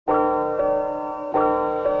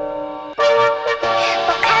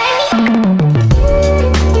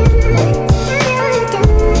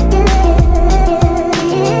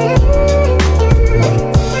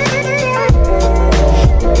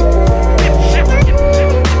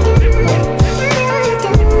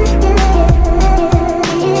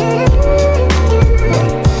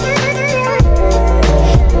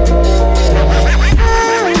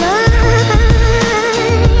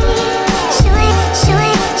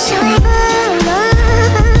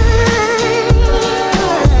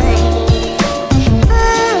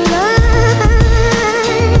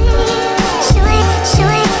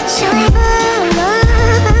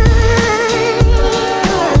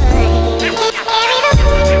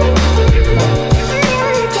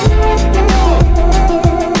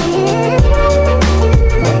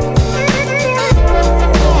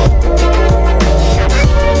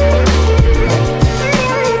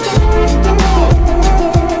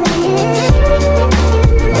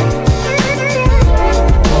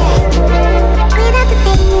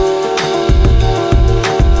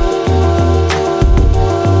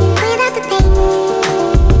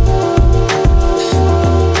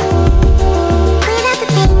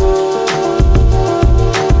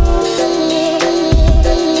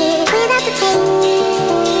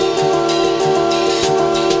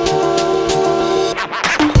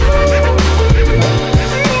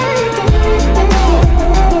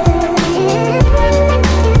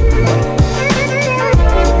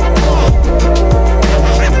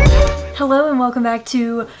back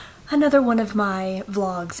to another one of my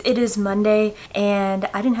vlogs. It is Monday and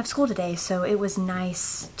I didn't have school today, so it was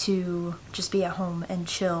nice to just be at home and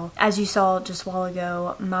chill. As you saw just a while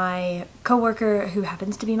ago, my coworker, who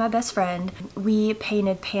happens to be my best friend, we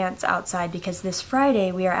painted pants outside because this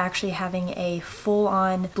Friday we are actually having a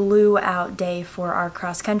full-on blew out day for our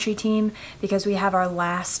cross-country team because we have our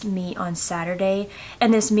last meet on Saturday,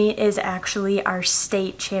 and this meet is actually our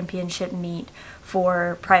state championship meet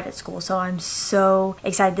for private school. So I'm so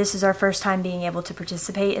excited. This is our first time being able to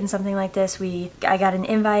participate in something like this. I got an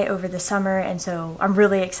invite over the summer, and so I'm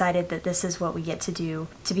really excited that this is what we get to do,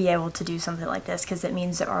 to be able to do something like this, because it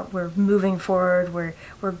means that we're moving forward,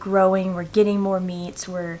 we're growing, we're getting more meets,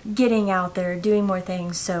 we're getting out there, doing more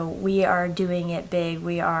things. So we are doing it big.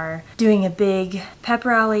 We are doing a big pep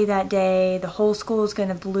rally that day. The whole school is going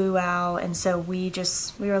to blew out, and so we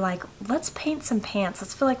were like, let's paint some pants.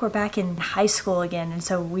 Let's feel like we're back in high school again. And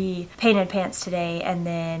so we painted pants today, and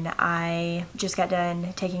then I just got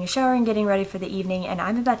done taking a shower and getting ready for the evening, and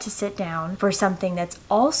I'm about to sit down for something that's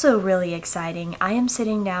also really exciting. I am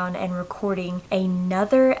sitting down and recording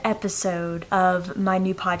another episode of my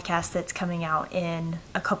new podcast that's coming out in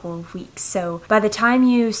a couple of weeks. So by the time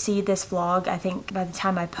you see this vlog, I think by the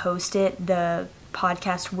time I post it, the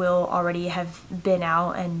podcast will already have been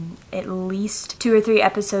out, and at least 2 or 3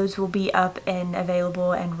 episodes will be up and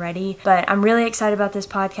available and ready. But I'm really excited about this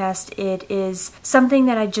podcast. It is something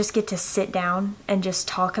that I just get to sit down and just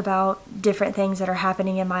talk about different things that are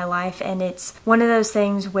happening in my life, and it's one of those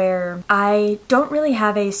things where I don't really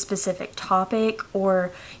have a specific topic,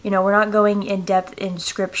 or we're not going in depth in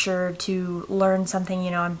scripture to learn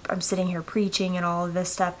something. I'm sitting here preaching and all of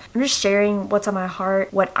this stuff. I'm just sharing what's on my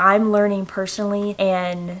heart, what I'm learning personally.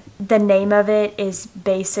 And the name of it is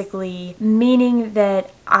basically meaning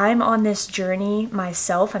that I'm on this journey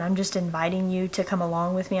myself, and I'm just inviting you to come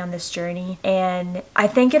along with me on this journey. And I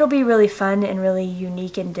think it'll be really fun and really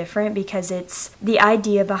unique and different, because the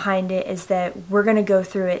idea behind it is that we're going to go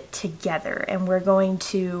through it together, and we're going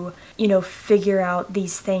to, figure out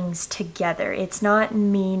these things together. It's not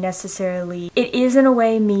me necessarily. It is in a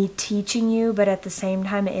way me teaching you, but at the same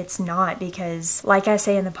time it's not, because like I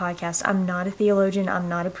say in the podcast, I'm not a theologian, I'm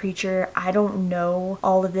not a preacher, I don't know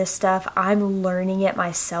all of this stuff. I'm learning it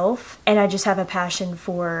myself, and I just have a passion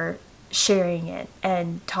for sharing it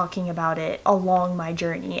and talking about it along my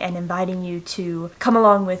journey and inviting you to come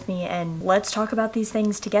along with me and let's talk about these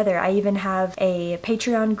things together. I even have a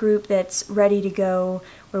Patreon group that's ready to go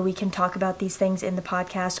where we can talk about these things in the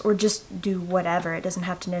podcast, or just do whatever. It doesn't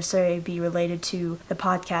have to necessarily be related to the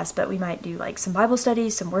podcast, but we might do like some Bible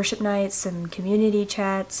studies, some worship nights, some community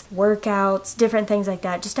chats, workouts, different things like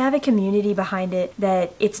that. Just to have a community behind it,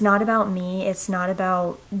 that it's not about me, it's not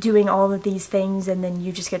about doing all of these things and then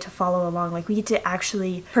you just get to follow along. Like, we get to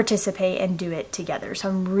actually participate and do it together. So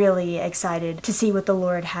I'm really excited to see what the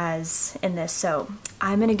Lord has in this. So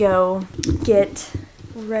I'm gonna go get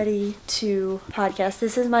ready to podcast.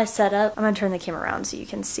 This is my setup. I'm gonna turn the camera around so you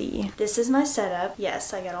can see. This is my setup.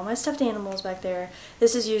 Yes, I got all my stuffed animals back there.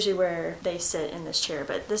 This is usually where they sit, in this chair,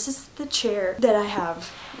 but this is the chair that I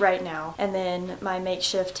have right now. And then my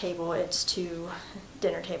makeshift table, it's 2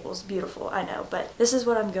 dinner tables. Beautiful, I know, but this is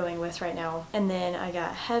what I'm going with right now. And then I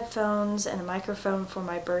got headphones and a microphone for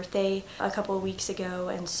my birthday a couple of weeks ago,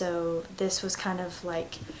 and so this was kind of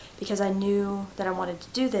like, because I knew that I wanted to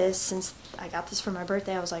do this since I got this for my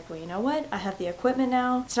birthday, I was like, well, you know what? I have the equipment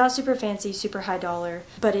now. It's not super fancy, super high dollar,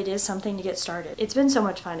 but it is something to get started. It's been so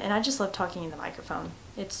much fun, and I just love talking in the microphone.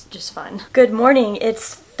 It's just fun. Good morning.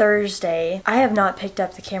 It's Thursday. I have not picked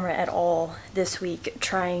up the camera at all this week,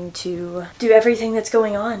 trying to do everything that's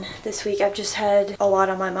going on this week. I've just had a lot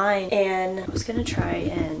on my mind, and I was gonna try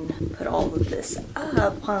and put all of this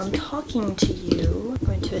up while I'm talking to you. I'm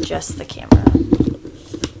going to adjust the camera.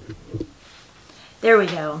 There we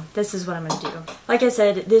go. This is what I'm gonna do. Like I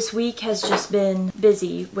said, this week has just been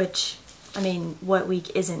busy, which, I mean, what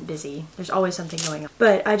week isn't busy? There's always something going on.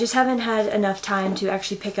 But I just haven't had enough time to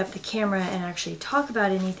actually pick up the camera and actually talk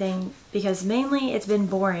about anything, because mainly it's been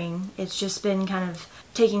boring. It's just been kind of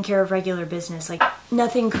taking care of regular business. Like,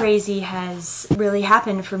 nothing crazy has really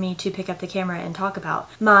happened for me to pick up the camera and talk about.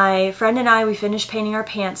 My friend and I, we finished painting our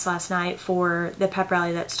pants last night for the pep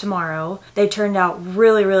rally that's tomorrow. They turned out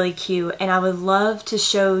really, really cute, and I would love to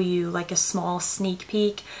show you like a small sneak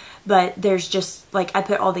peek, but there's just like, I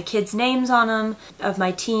put all the kids' names on them of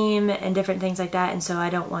my team and different things like that, and so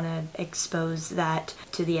I don't want to expose that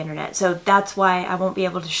to the internet. So that's why I won't be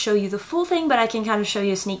able to show you the full thing, but I can kind of show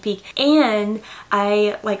you a sneak peek. And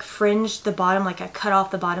I like fringed the bottom, like I cut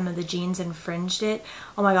off the bottom of the jeans and fringed it.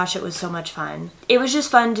 Oh my gosh, it was so much fun. It was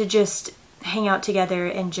just fun to just hang out together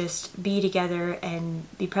and just be together and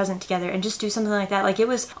be present together and just do something like that. Like, it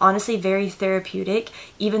was honestly very therapeutic.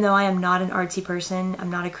 Even though I am not an artsy person, I'm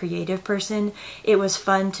not a creative person, it was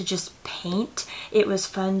fun to just paint. It was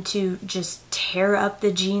fun to just tear up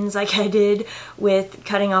the jeans like I did with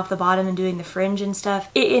cutting off the bottom and doing the fringe and stuff.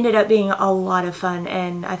 It ended up being a lot of fun,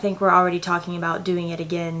 and I think we're already talking about doing it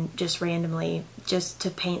again just randomly, just to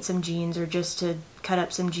paint some jeans or just to cut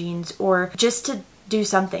up some jeans or just to do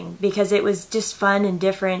something, because it was just fun and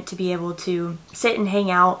different to be able to sit and hang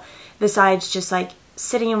out besides just like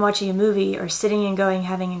sitting and watching a movie or sitting and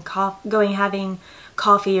having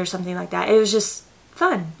coffee or something like that. It was just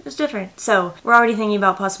fun. It was different. So we're already thinking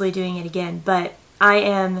about possibly doing it again, but I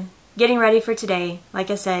am getting ready for today. Like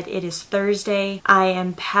I said, it is Thursday. I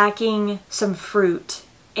am packing some fruit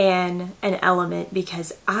and an Element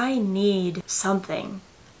because I need something.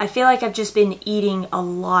 I feel like I've just been eating a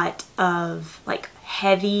lot of like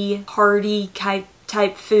heavy, hearty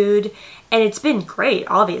type food, and it's been great.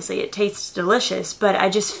 Obviously, it tastes delicious, but I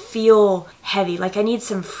just feel heavy. Like, I need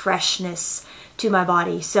some freshness to my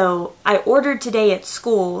body. So I ordered today at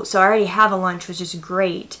school, so I already have a lunch, which is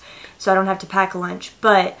great. So I don't have to pack a lunch,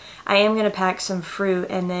 but I am going to pack some fruit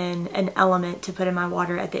and then an Element to put in my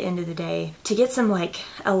water at the end of the day to get some like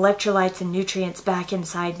electrolytes and nutrients back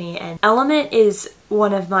inside me. And Element is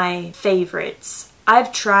one of my favorites.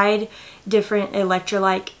 I've tried different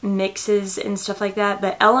electrolyte mixes and stuff like that,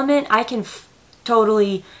 but Element, I can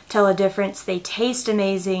totally tell a difference. They taste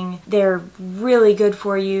amazing. They're really good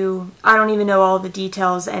for you. I don't even know all the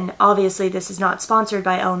details, and obviously this is not sponsored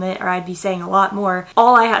by Element, or I'd be saying a lot more.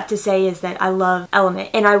 All I have to say is that I love Element,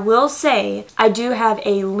 and I will say I do have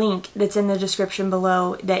a link that's in the description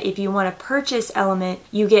below that if you want to purchase Element,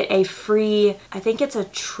 you get a free, I think it's a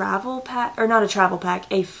travel pack, or not a travel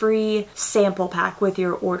pack, a free sample pack with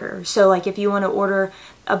your order. So like if you want to order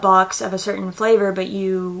a box of a certain flavor but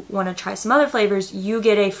you want to try some other flavors, you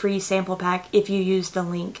get a free sample pack if you use the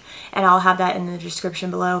link, and I'll have that in the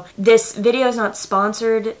description below. This video is not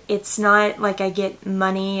sponsored. It's not like I get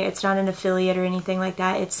money. It's not an affiliate or anything like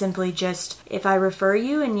that. It's simply just if I refer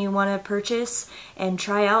you and you want to purchase and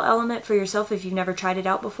try out Element for yourself if you've never tried it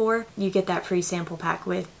out before, you get that free sample pack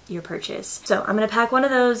with your purchase. So I'm going to pack one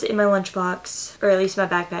of those in my lunchbox, or at least my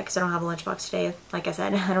backpack, because I don't have a lunchbox today. Like I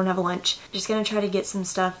said, I don't have a lunch. I'm just going to try to get some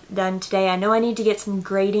stuff done today. I know I need to get some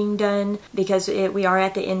grading done because we are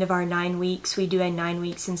at the end of our 9 weeks. We do a 9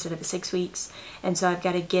 weeks instead of a 6 weeks, and so I've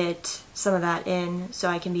got to get some of that in so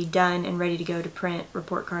I can be done and ready to go to print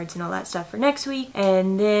report cards and all that stuff for next week.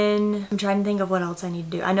 And then I'm trying to think of what else I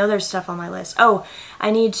need to do. I know there's stuff on my list. Oh,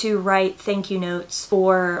 I need to write thank you notes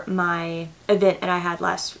for my event that I had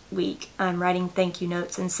last week. I'm writing thank you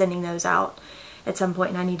notes and sending those out at some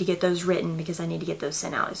point, and I need to get those written because I need to get those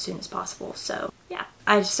sent out as soon as possible. So yeah,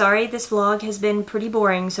 I'm sorry this vlog has been pretty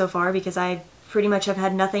boring so far because I pretty much have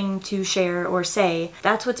had nothing to share or say.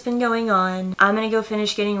 That's what's been going on. I'm gonna go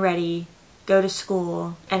finish getting ready, go to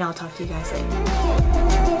school, and I'll talk to you guys later.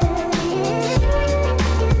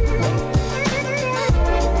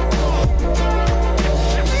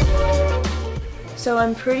 So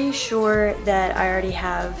I'm pretty sure that I already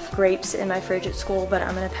have grapes in my fridge at school, but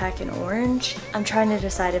I'm gonna pack an orange. I'm trying to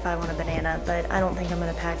decide if I want a banana, but I don't think I'm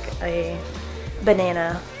gonna pack a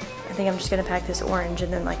banana. I think I'm just gonna pack this orange,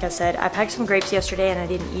 and then like I said, I packed some grapes yesterday and I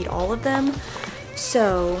didn't eat all of them.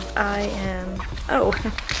 So I am, oh,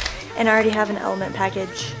 and I already have an Element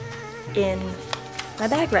package in my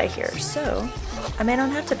bag right here, so I may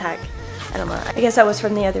not have to pack. I don't know. I guess that was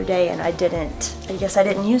from the other day and I guess I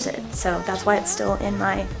didn't use it. So that's why it's still in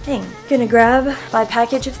my thing. Gonna grab my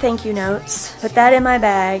package of thank you notes, put that in my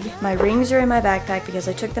bag. My rings are in my backpack because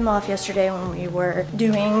I took them off yesterday when we were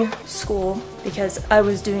doing school because I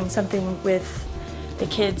was doing something with the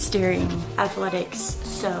kids during athletics.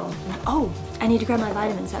 So, oh, I need to grab my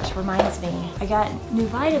vitamins. That reminds me. I got new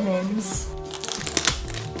vitamins.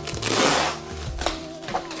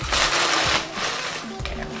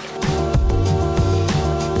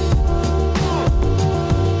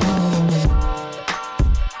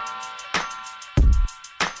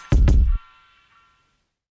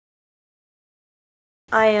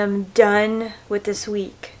 I am done with this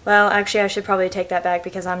week. Well, actually, I should probably take that back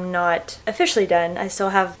because I'm not officially done. I still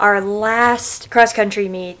have our last cross-country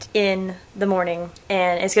meet in the morning,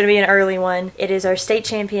 and it's going to be an early one. It is our state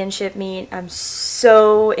championship meet. I'm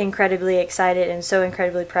so incredibly excited and so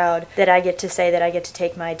incredibly proud that I get to say that I get to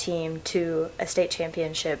take my team to a state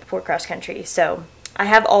championship for cross-country. So I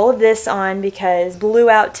have all of this on because blew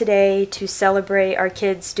out today to celebrate our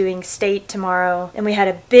kids doing state tomorrow, and we had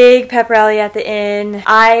a big pep rally at the end.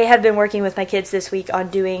 I have been working with my kids this week on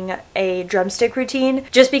doing a drumstick routine,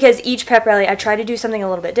 just because each pep rally I try to do something a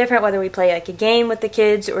little bit different, whether we play like a game with the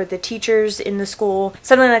kids or the teachers in the school,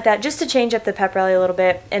 something like that, just to change up the pep rally a little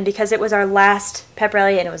bit. And because it was our last pep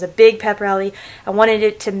rally and it was a big pep rally, I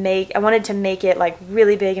wanted to make it like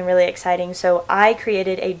really big and really exciting. So I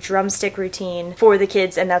created a drumstick routine for the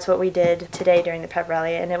kids, and that's what we did today during the pep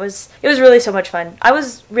rally, and it was really so much fun. I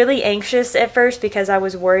was really anxious at first because I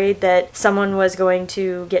was worried that someone was going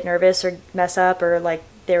to get nervous or mess up, or like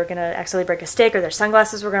they were gonna accidentally break a stick, or their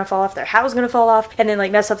sunglasses were gonna fall off, their hat was gonna fall off, and then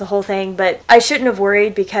like mess up the whole thing. But I shouldn't have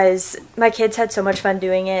worried because my kids had so much fun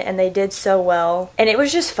doing it, and they did so well, and it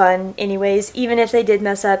was just fun anyways. Even if they did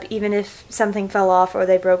mess up, even if something fell off or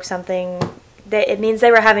they broke something, it means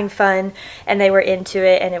they were having fun and they were into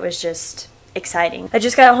it, and it was just exciting. I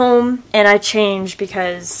just got home and I changed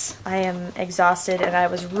because I am exhausted and I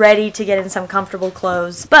was ready to get in some comfortable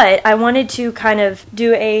clothes. But I wanted to kind of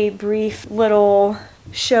do a brief little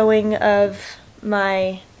showing of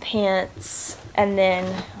my pants, and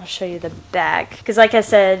then I'll show you the back. Because like I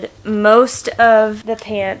said, most of the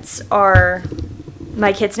pants are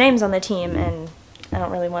my kids' names on the team, and I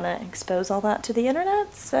don't really want to expose all that to the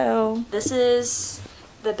internet. So this is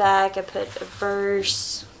the back. I put a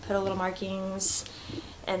verse, put a little markings,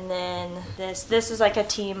 and then this is like a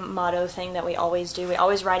team motto thing that we always do. We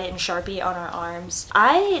always write it in Sharpie on our arms.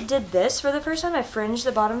 I did this for the first time. I fringed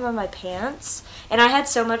the bottom of my pants, and I had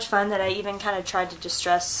so much fun that I even kind of tried to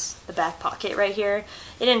distress the back pocket right here.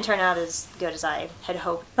 It didn't turn out as good as I had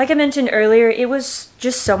hoped. Like I mentioned earlier, it was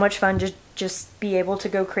just so much fun to just be able to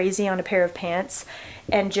go crazy on a pair of pants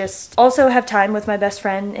and just also have time with my best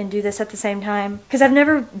friend and do this at the same time, because I've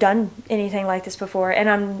never done anything like this before, and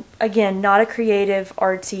I'm, again, not a creative,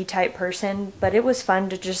 artsy type person, but it was fun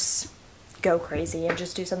to just go crazy and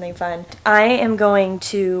just do something fun. I am going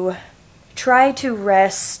to try to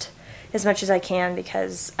rest as much as I can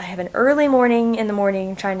because I have an early morning in the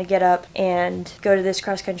morning trying to get up and go to this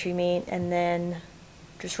cross-country meet, and then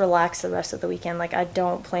just relax the rest of the weekend. Like, I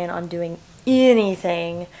don't plan on doing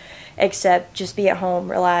anything except just be at home,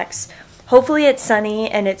 relax. Hopefully it's sunny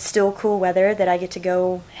and it's still cool weather that I get to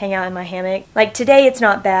go hang out in my hammock. Like today it's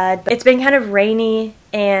not bad, but it's been kind of rainy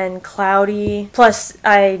and cloudy. Plus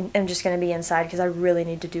I am just going to be inside because I really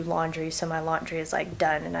need to do laundry, so my laundry is like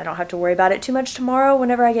done and I don't have to worry about it too much tomorrow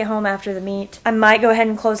whenever I get home after the meet. I might go ahead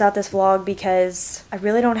and close out this vlog because I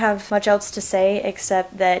really don't have much else to say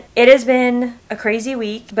except that it has been a crazy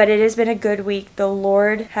week, but it has been a good week. The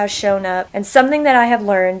Lord has shown up, and something that I have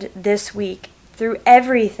learned this week through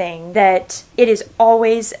everything, that it is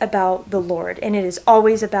always about the Lord, and it is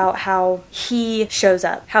always about how He shows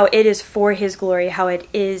up, how it is for His glory, how it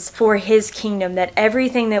is for His kingdom, that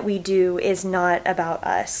everything that we do is not about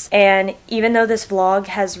us. And even though this vlog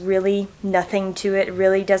has really nothing to it,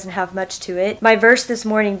 really doesn't have much to it, my verse this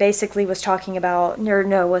morning basically was talking about, or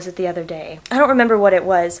no, was it the other day? I don't remember what it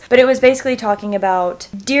was, but it was basically talking about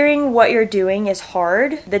during what you're doing is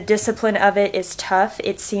hard, the discipline of it is tough,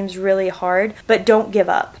 it seems really hard, but don't give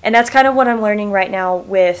up. And that's kind of what I'm learning right now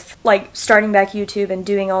with like starting back YouTube and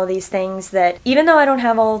doing all these things, that even though I don't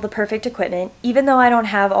have all the perfect equipment, even though I don't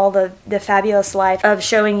have all the fabulous life of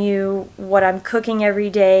showing you what I'm cooking every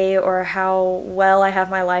day or how well I have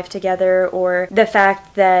my life together, or the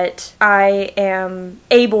fact that I am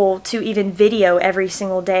able to even video every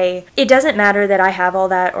single day, it doesn't matter that I have all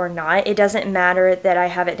that or not. It doesn't matter that I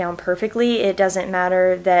have it down perfectly. It doesn't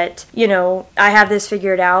matter that, you know, I have this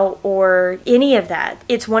figured out or any of that.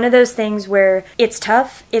 It's one of those things where it's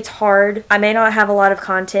tough, it's hard, I may not have a lot of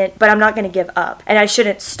content, but I'm not going to give up, and I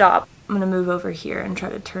shouldn't stop. I'm going to move over here and try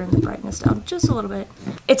to turn the brightness down just a little bit.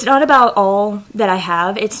 It's not about all that I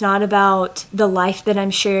have. It's not about the life that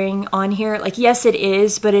I'm sharing on here. Like, yes, it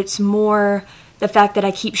is, but it's more the fact that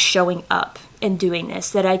I keep showing up and doing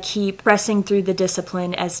this, that I keep pressing through the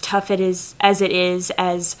discipline, as tough it is,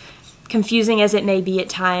 as confusing as it may be at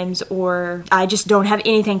times, or I just don't have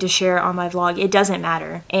anything to share on my vlog. It doesn't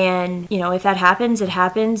matter. And, you know, if that happens, it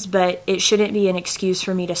happens, but it shouldn't be an excuse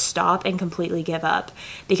for me to stop and completely give up,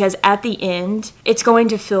 because at the end, it's going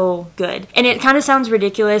to feel good. And it kind of sounds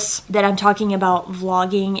ridiculous that I'm talking about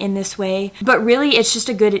vlogging in this way, but really it's just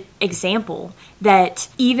a good example that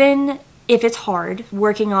even if it's hard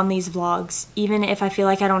working on these vlogs, even if I feel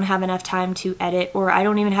like I don't have enough time to edit, or I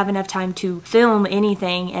don't even have enough time to film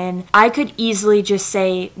anything, and I could easily just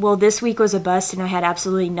say, well, this week was a bust and I had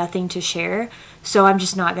absolutely nothing to share, so I'm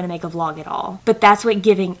just not going to make a vlog at all. But that's what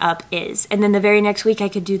giving up is. And then the very next week I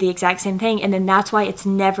could do the exact same thing, and then that's why it's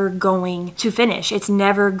never going to finish. It's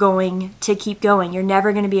never going to keep going. You're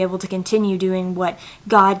never going to be able to continue doing what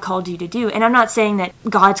God called you to do. And I'm not saying that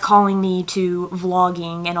God's calling me to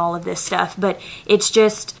vlogging and all of this stuff, but it's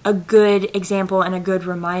just a good example and a good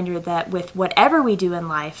reminder that with whatever we do in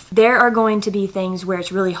life, there are going to be things where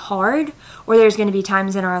it's really hard, or there's going to be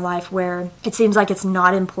times in our life where it seems like it's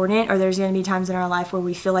not important, or there's going to be times in our life where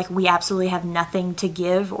we feel like we absolutely have nothing to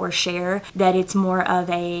give or share, that it's more of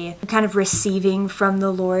a kind of receiving from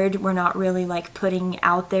the Lord. We're not really like putting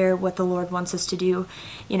out there what the Lord wants us to do.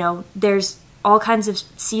 You know, there's all kinds of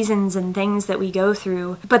seasons and things that we go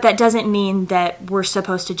through, but that doesn't mean that we're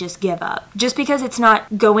supposed to just give up. Just because it's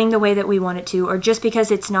not going the way that we want it to, or just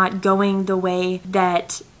because it's not going the way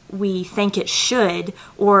that we think it should,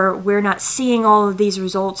 or we're not seeing all of these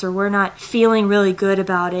results, or we're not feeling really good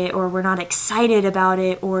about it, or we're not excited about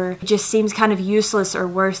it, or it just seems kind of useless or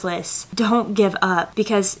worthless, don't give up.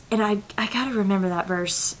 Because, and I gotta remember that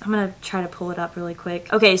verse. I'm gonna try to pull it up really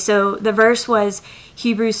quick. Okay, so the verse was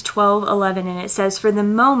Hebrews 12:11, and it says, "For the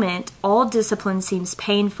moment, all discipline seems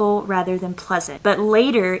painful rather than pleasant, but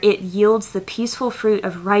later it yields the peaceful fruit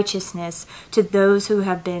of righteousness to those who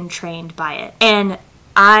have been trained by it." And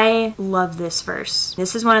I love this verse.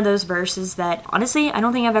 This is one of those verses that honestly I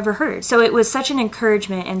don't think I've ever heard. So it was such an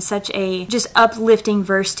encouragement and such a just uplifting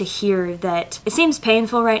verse to hear, that it seems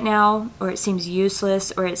painful right now, or it seems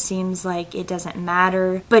useless, or it seems like it doesn't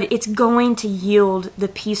matter, but it's going to yield the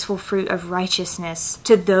peaceful fruit of righteousness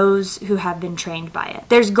to those who have been trained by it.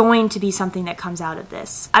 There's going to be something that comes out of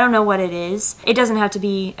this. I don't know what it is. It doesn't have to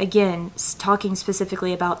be, again, talking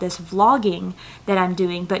specifically about this vlogging that I'm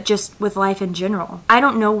doing, but just with life in general. I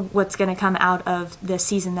don't know what's going to come out of the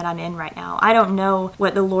season that I'm in right now. I don't know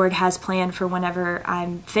what the Lord has planned for whenever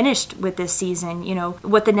I'm finished with this season, you know,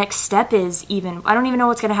 what the next step is even. I don't even know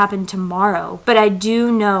what's going to happen tomorrow, but I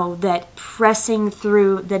do know that pressing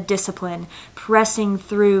through the discipline, pressing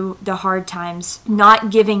through the hard times, not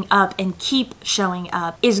giving up and keep showing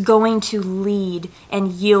up is going to lead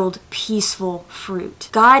and yield peaceful fruit.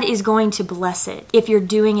 God is going to bless it if you're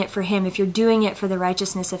doing it for Him, if you're doing it for the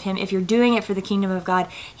righteousness of Him, if you're doing it for the kingdom of God,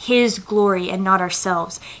 His glory and not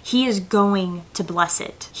ourselves. He is going to bless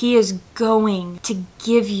it. He is going to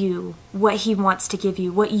give you what He wants to give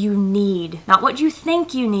you, what you need. Not what you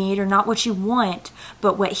think you need or not what you want,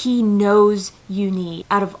 but what He knows you need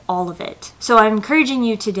out of all of it. So I'm encouraging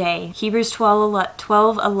you today, Hebrews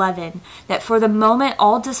 12:11, that for the moment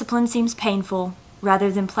all discipline seems painful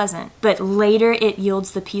rather than pleasant, but later it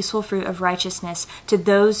yields the peaceful fruit of righteousness to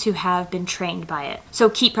those who have been trained by it. So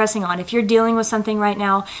keep pressing on. If you're dealing with something right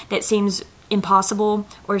now that seems impossible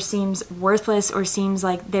or seems worthless or seems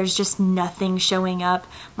like there's just nothing showing up,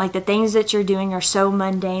 like the things that you're doing are so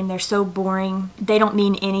mundane, they're so boring, they don't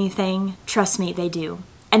mean anything, trust me, they do.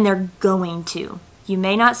 And they're going to. You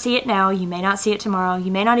may not see it now, you may not see it tomorrow,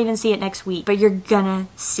 you may not even see it next week, but you're gonna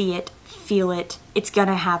see it, feel it, it's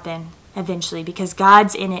gonna happen eventually, because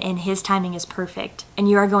God's in it and His timing is perfect, and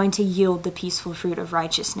you are going to yield the peaceful fruit of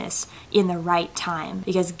righteousness in the right time,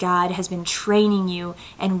 because God has been training you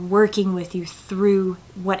and working with you through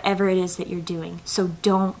whatever it is that you're doing. So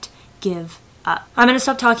don't give up. I'm going to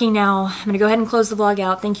stop talking now. I'm going to go ahead and close the vlog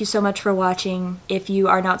out. Thank you so much for watching. If you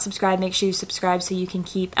are not subscribed, make sure you subscribe so you can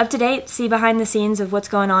keep up to date, see behind the scenes of what's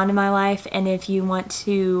going on in my life. And if you want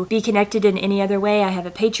to be connected in any other way, I have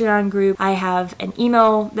a Patreon group, I have an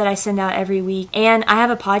email that I send out every week, and I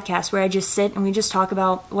have a podcast where I just sit and we just talk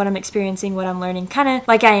about what I'm experiencing, what I'm learning, kind of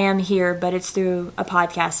like I am here, but it's through a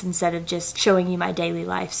podcast instead of just showing you my daily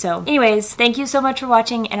life. So anyways, thank you so much for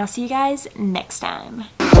watching, and I'll see you guys next time.